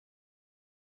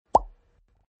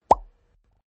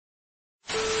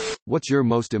What's your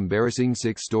most embarrassing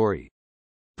sex story?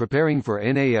 Preparing for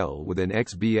NAL with an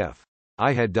ex-BF.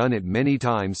 I had done it many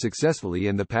times successfully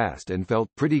in the past and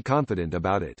felt pretty confident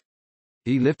about it.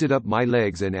 He lifted up my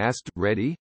legs and asked,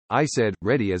 "Ready?" I said,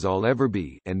 "Ready as I'll ever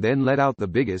be," and then let out the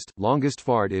biggest, longest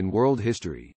fart in world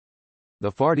history.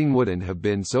 The farting wouldn't have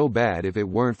been so bad if it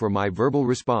weren't for my verbal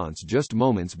response just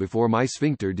moments before my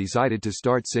sphincter decided to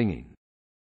start singing.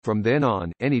 From then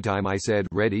on, anytime I said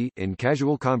 "ready" in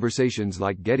casual conversations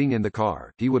like getting in the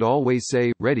car, he would always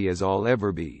say, "Ready as I'll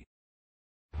ever be."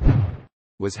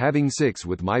 Was having sex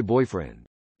with my boyfriend.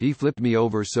 He flipped me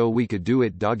over so we could do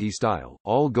it doggy style,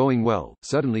 all going well.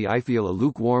 Suddenly I feel a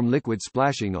lukewarm liquid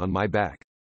splashing on my back.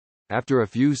 After a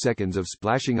few seconds of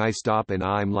splashing I stop and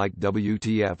I'm like,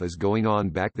 WTF is going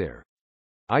on back there?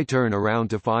 I turn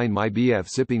around to find my BF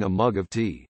sipping a mug of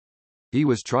tea. He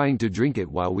was trying to drink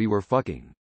it while we were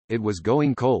fucking. It was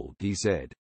going cold, he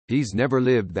said. He's never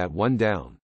lived that one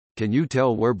down. Can you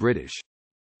tell we're British?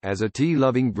 As a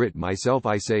tea-loving Brit myself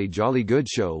I say jolly good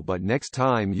show, but next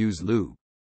time use lube.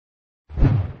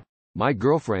 My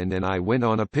girlfriend and I went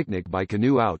on a picnic by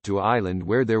canoe out to an island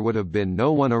where there would have been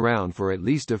no one around for at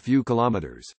least a few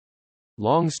kilometers.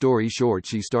 Long story short,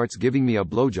 she starts giving me a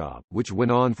blowjob, which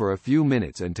went on for a few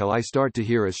minutes until I start to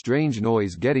hear a strange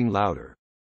noise getting louder.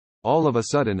 All of a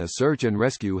sudden a search and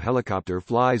rescue helicopter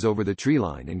flies over the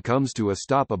treeline and comes to a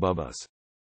stop above us.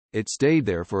 It stayed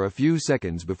there for a few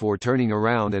seconds before turning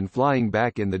around and flying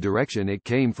back in the direction it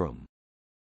came from.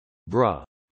 Bruh.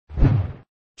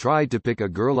 Tried to pick a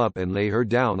girl up and lay her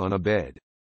down on a bed.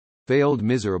 Failed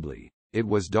miserably. It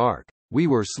was dark. We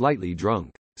were slightly drunk.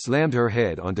 Slammed her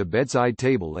head onto bedside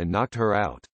table and knocked her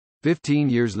out. 15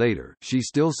 years later, she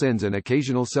still sends an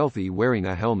occasional selfie wearing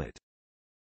a helmet.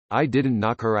 I didn't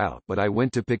knock her out, but I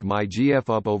went to pick my GF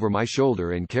up over my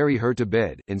shoulder and carry her to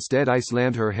bed. Instead I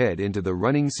slammed her head into the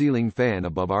running ceiling fan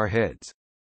above our heads.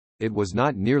 It was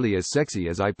not nearly as sexy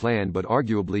as I planned, but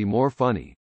arguably more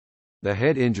funny. The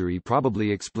head injury probably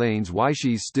explains why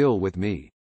she's still with me.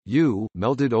 You,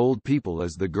 melted old people,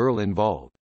 is the girl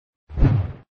involved.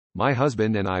 My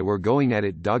husband and I were going at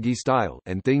it doggy style,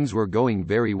 and things were going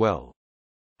very well.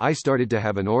 I started to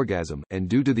have an orgasm, and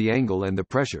due to the angle and the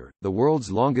pressure, the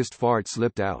world's longest fart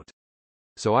slipped out.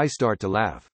 So I start to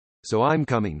laugh. So I'm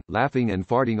coming, laughing and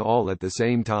farting all at the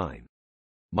same time.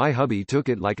 My hubby took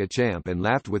it like a champ and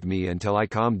laughed with me until I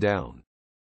calmed down.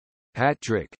 Hat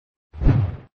trick.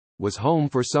 Was home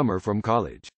for summer from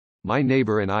college. My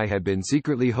neighbor and I had been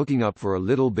secretly hooking up for a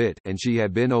little bit, and she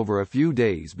had been over a few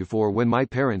days before when my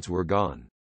parents were gone.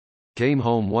 Came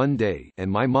home one day, and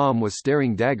my mom was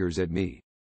staring daggers at me.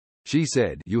 She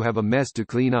said, "You have a mess to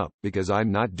clean up," because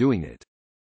I'm not doing it.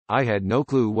 I had no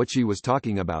clue what she was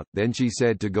talking about. Then she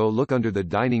said to go look under the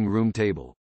dining room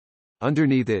table.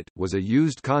 Underneath it was a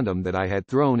used condom that I had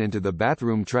thrown into the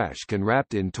bathroom trash can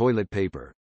wrapped in toilet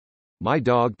paper. My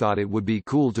dog thought it would be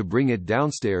cool to bring it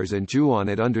downstairs and chew on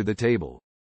it under the table.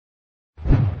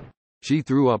 She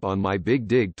threw up on my big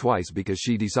dig twice because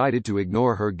she decided to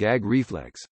ignore her gag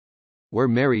reflex. We're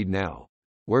married now.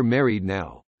 We're married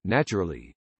now.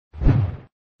 Naturally.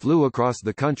 Flew across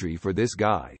the country for this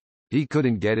guy. He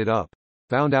couldn't get it up.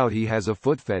 Found out he has a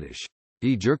foot fetish.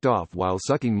 He jerked off while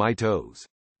sucking my toes.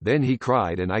 Then he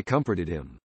cried and I comforted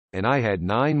him. And I had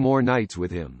 9 more nights with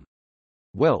him.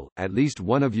 Well, at least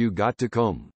one of you got to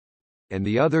come. And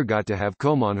the other got to have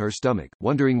cum on her stomach,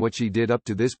 wondering what she did up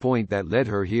to this point that led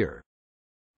her here.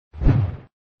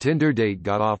 Tinder date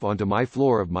got off onto my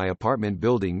floor of my apartment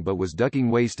building but was ducking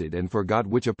wasted and forgot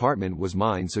which apartment was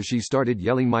mine, so she started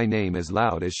yelling my name as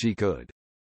loud as she could.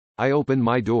 I opened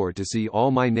my door to see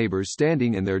all my neighbors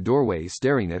standing in their doorway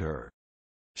staring at her.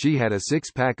 She had a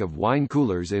 6-pack of wine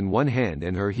coolers in one hand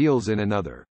and her heels in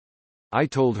another. I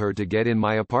told her to get in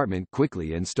my apartment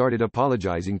quickly and started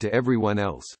apologizing to everyone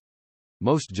else.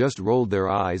 Most just rolled their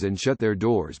eyes and shut their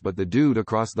doors, but the dude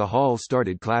across the hall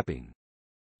started clapping.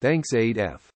 Thanks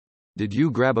 8F. Did you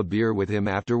grab a beer with him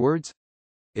afterwards?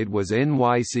 It was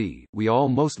NYC, we all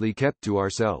mostly kept to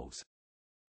ourselves.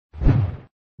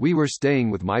 We were staying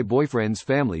with my boyfriend's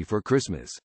family for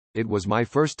Christmas. It was my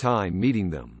first time meeting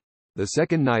them. The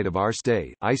second night of our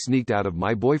stay, I sneaked out of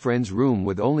my boyfriend's room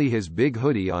with only his big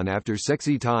hoodie on after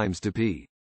sexy times to pee.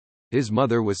 His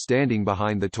mother was standing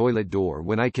behind the toilet door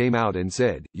when I came out and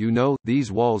said, "You know,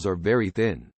 these walls are very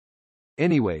thin.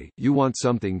 Anyway, you want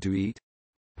something to eat?"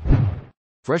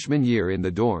 Freshman year in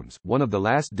the dorms, one of the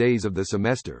last days of the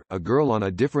semester, a girl on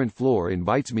a different floor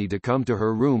invites me to come to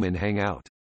her room and hang out.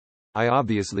 I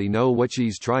obviously know what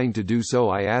she's trying to do, so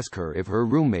I ask her if her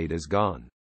roommate is gone.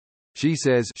 She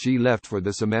says she left for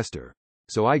the semester.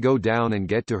 So I go down and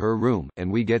get to her room,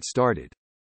 and we get started.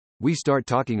 We start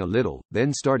talking a little,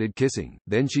 then started kissing,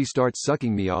 then she starts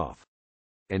sucking me off.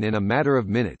 And in a matter of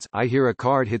minutes, I hear a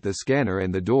card hit the scanner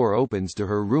and the door opens to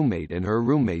her roommate and her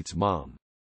roommate's mom.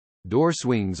 Door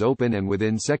swings open and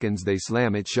within seconds they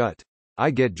slam it shut. I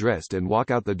get dressed and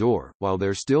walk out the door, while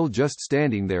they're still just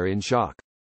standing there in shock.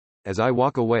 As I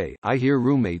walk away, I hear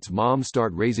roommate's mom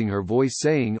start raising her voice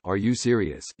saying, "Are you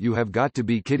serious? You have got to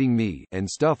be kidding me," and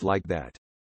stuff like that.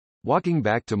 Walking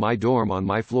back to my dorm on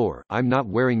my floor, I'm not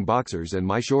wearing boxers and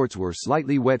my shorts were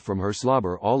slightly wet from her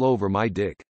slobber all over my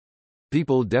dick.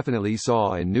 People definitely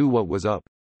saw and knew what was up.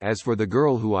 As for the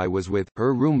girl who I was with,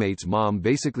 her roommate's mom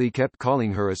basically kept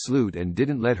calling her a slut and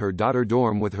didn't let her daughter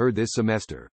dorm with her this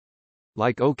semester.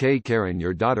 Like, okay Karen,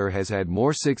 your daughter has had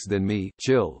more sex than me,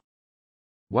 chill.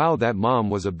 Wow, that mom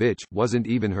was a bitch, wasn't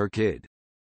even her kid.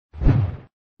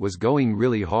 Was going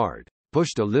really hard.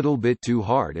 Pushed a little bit too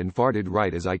hard and farted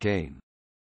right as I came.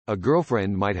 A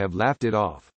girlfriend might have laughed it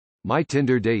off. My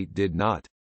Tinder date did not.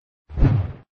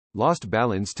 Lost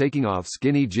balance taking off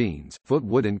skinny jeans, foot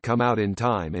wouldn't come out in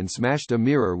time and smashed a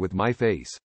mirror with my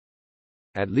face.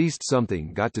 At least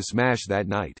something got to smash that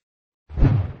night.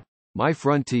 My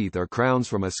front teeth are crowns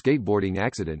from a skateboarding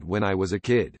accident when I was a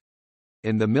kid.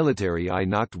 In the military I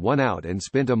knocked one out and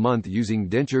spent a month using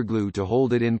denture glue to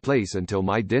hold it in place until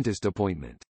my dentist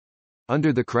appointment.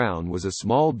 Under the crown was a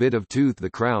small bit of tooth, the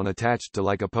crown attached to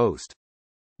like a post.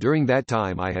 During that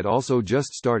time I had also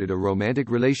just started a romantic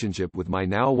relationship with my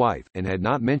now wife, and had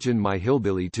not mentioned my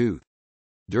hillbilly tooth.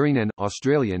 During an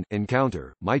Australian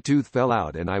encounter, my tooth fell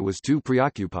out and I was too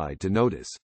preoccupied to notice.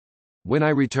 When I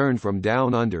returned from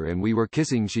down under and we were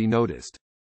kissing, she noticed.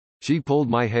 She pulled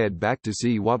my head back to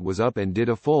see what was up and did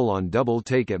a full-on double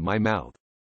take at my mouth.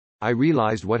 I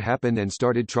realized what happened and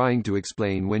started trying to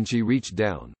explain when she reached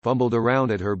down, fumbled around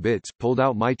at her bits, pulled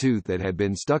out my tooth that had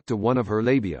been stuck to one of her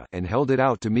labia, and held it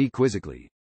out to me quizzically.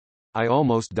 I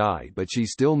almost died, but she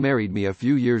still married me a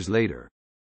few years later.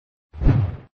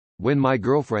 When my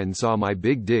girlfriend saw my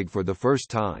big dig for the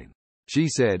first time, she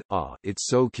said, "Ah, it's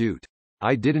so cute."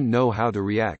 I didn't know how to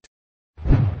react.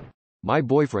 My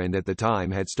boyfriend at the time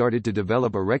had started to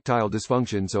develop erectile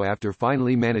dysfunction, so after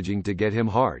finally managing to get him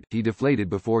hard, he deflated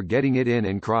before getting it in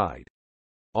and cried.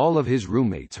 All of his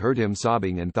roommates heard him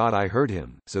sobbing and thought I heard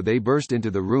him, so they burst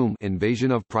into the room,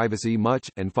 invasion of privacy much,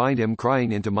 and find him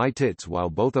crying into my tits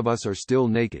while both of us are still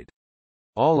naked.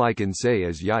 All I can say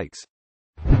is yikes.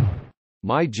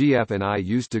 My GF and I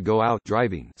used to go out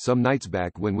driving some nights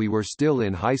back when we were still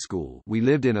in high school. We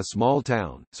lived in a small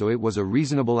town, so it was a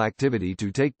reasonable activity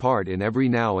to take part in every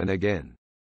now and again.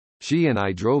 She and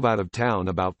I drove out of town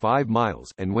about 5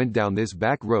 miles, and went down this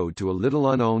back road to a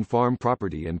little unowned farm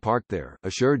property and parked there,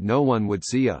 assured no one would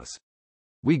see us.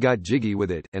 We got jiggy with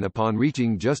it, and upon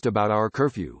reaching just about our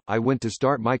curfew, I went to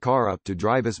start my car up to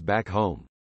drive us back home.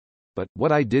 But,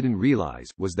 what I didn't realize,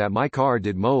 was that my car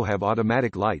did have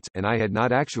automatic lights, and I had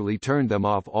not actually turned them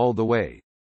off all the way.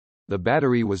 The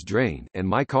battery was drained, and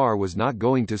my car was not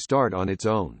going to start on its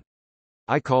own.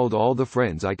 I called all the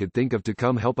friends I could think of to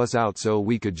come help us out so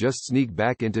we could just sneak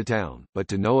back into town, but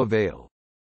to no avail.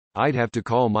 I'd have to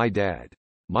call my dad.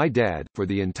 My dad, for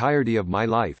the entirety of my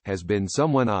life, has been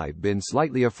someone I've been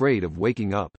slightly afraid of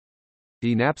waking up.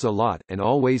 He naps a lot, and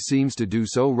always seems to do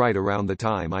so right around the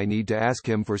time I need to ask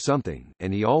him for something,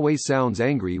 and he always sounds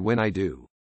angry when I do.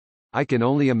 I can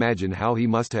only imagine how he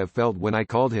must have felt when I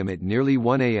called him at nearly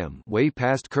 1 a.m., way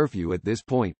past curfew at this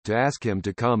point, to ask him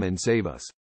to come and save us.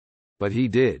 But he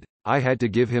did. I had to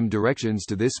give him directions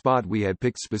to this spot we had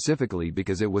picked specifically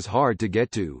because it was hard to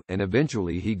get to, and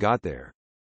eventually he got there.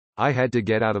 I had to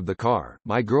get out of the car,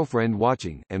 my girlfriend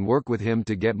watching, and work with him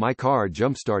to get my car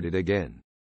jump-started again.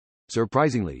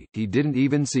 Surprisingly, he didn't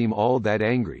even seem all that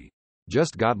angry.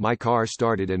 Just got my car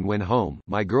started and went home,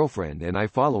 my girlfriend and I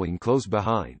following close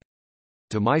behind.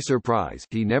 To my surprise,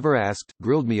 he never asked,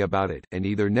 grilled me about it, and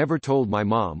either never told my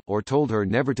mom, or told her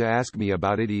never to ask me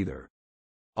about it either.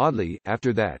 Oddly,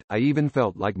 after that, I even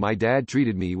felt like my dad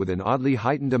treated me with an oddly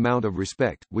heightened amount of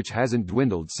respect, which hasn't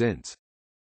dwindled since.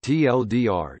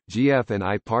 TLDR, GF and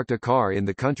I parked a car in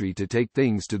the country to take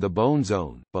things to the bone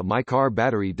zone, but my car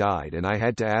battery died and I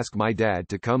had to ask my dad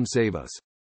to come save us.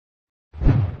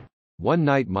 One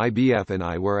night my BF and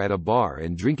I were at a bar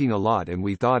and drinking a lot, and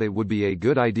we thought it would be a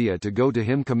good idea to go to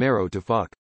him Camaro to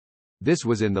fuck. This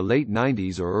was in the late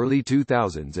 90s or early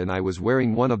 2000s, and I was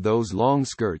wearing one of those long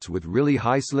skirts with really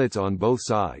high slits on both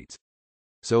sides.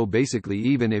 So basically,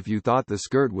 even if you thought the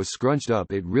skirt was scrunched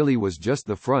up, it really was just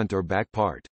the front or back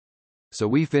part. So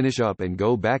we finish up and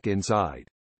go back inside.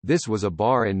 This was a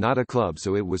bar and not a club,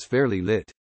 so it was fairly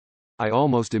lit. I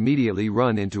almost immediately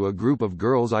run into a group of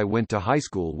girls I went to high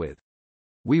school with.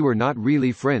 We were not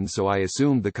really friends, so I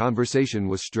assumed the conversation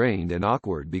was strained and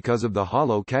awkward because of the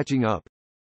hollow catching up.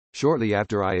 Shortly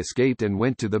after I escaped and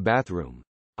went to the bathroom.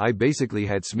 I basically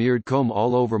had smeared cum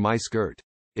all over my skirt.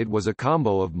 It was a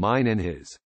combo of mine and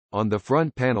his. On the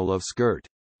front panel of skirt.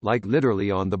 Like literally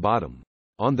on the bottom.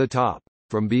 On the top.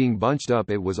 From being bunched up,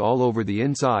 it was all over the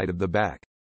inside of the back.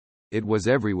 It was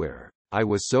everywhere. I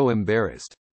was so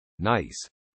embarrassed. Nice.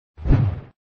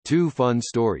 2 fun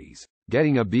stories.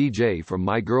 Getting a BJ from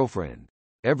my girlfriend.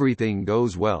 Everything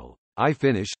goes well. I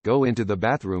finish, go into the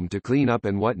bathroom to clean up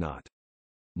and whatnot.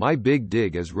 My big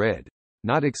dig is red.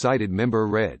 Not excited member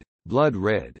red. Blood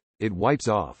red. It wipes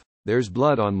off. There's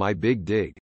blood on my big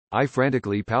dig. I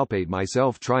frantically palpate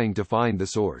myself trying to find the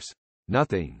source.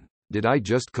 Nothing. Did I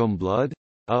just cum blood?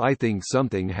 I think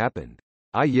something happened.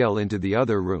 I yell into the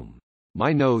other room.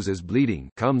 My nose is bleeding,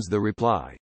 comes the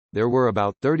reply. There were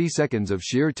about 30 seconds of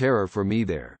sheer terror for me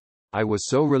there. I was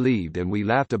so relieved and we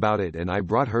laughed about it and I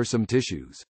brought her some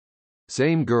tissues.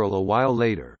 Same girl a while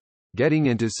later. Getting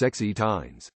into sexy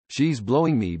times. She's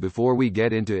blowing me before we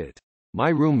get into it. My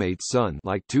roommate's son,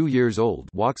 like 2 years old,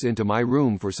 walks into my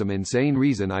room for some insane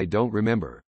reason I don't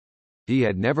remember. He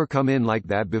had never come in like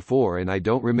that before and I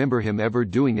don't remember him ever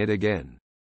doing it again.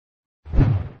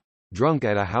 Drunk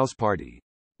at a house party.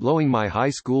 Blowing my high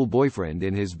school boyfriend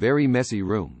in his very messy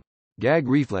room. Gag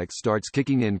reflex starts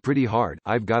kicking in pretty hard.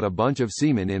 I've got a bunch of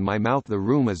semen in my mouth. The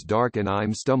room is dark and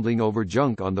I'm stumbling over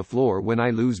junk on the floor when I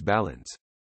lose balance.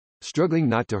 Struggling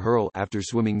not to hurl after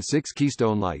swimming 6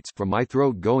 Keystone Lights from my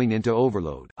throat going into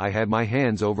overload. I had my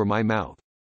hands over my mouth.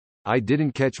 I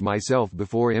didn't catch myself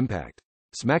before impact.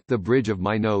 Smack the bridge of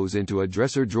my nose into a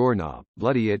dresser drawer knob,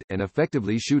 bloody it, and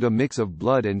effectively shoot a mix of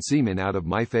blood and semen out of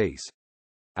my face.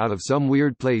 Out of some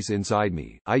weird place inside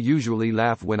me. I usually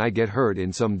laugh when I get hurt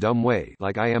in some dumb way,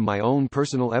 like I am my own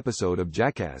personal episode of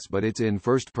Jackass, but it's in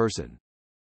first person.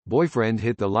 Boyfriend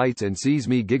hit the lights and sees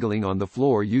me giggling on the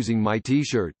floor using my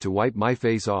t-shirt to wipe my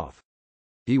face off.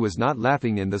 He was not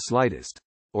laughing in the slightest.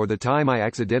 Or the time I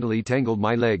accidentally tangled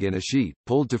my leg in a sheet,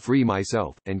 pulled to free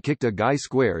myself, and kicked a guy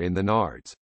square in the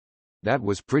nards. That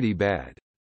was pretty bad.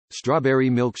 Strawberry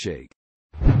milkshake.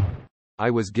 I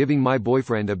was giving my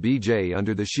boyfriend a BJ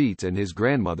under the sheets and his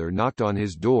grandmother knocked on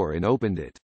his door and opened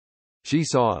it. She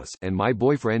saw us, and my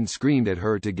boyfriend screamed at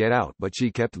her to get out, but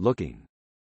she kept looking.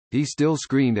 He still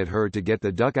screamed at her to get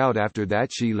the duck out. After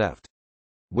that she left.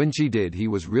 When she did, he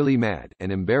was really mad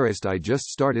and embarrassed. I just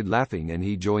started laughing and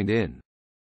he joined in.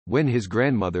 When his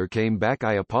grandmother came back,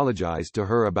 I apologized to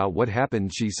her about what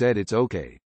happened. She said it's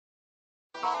okay.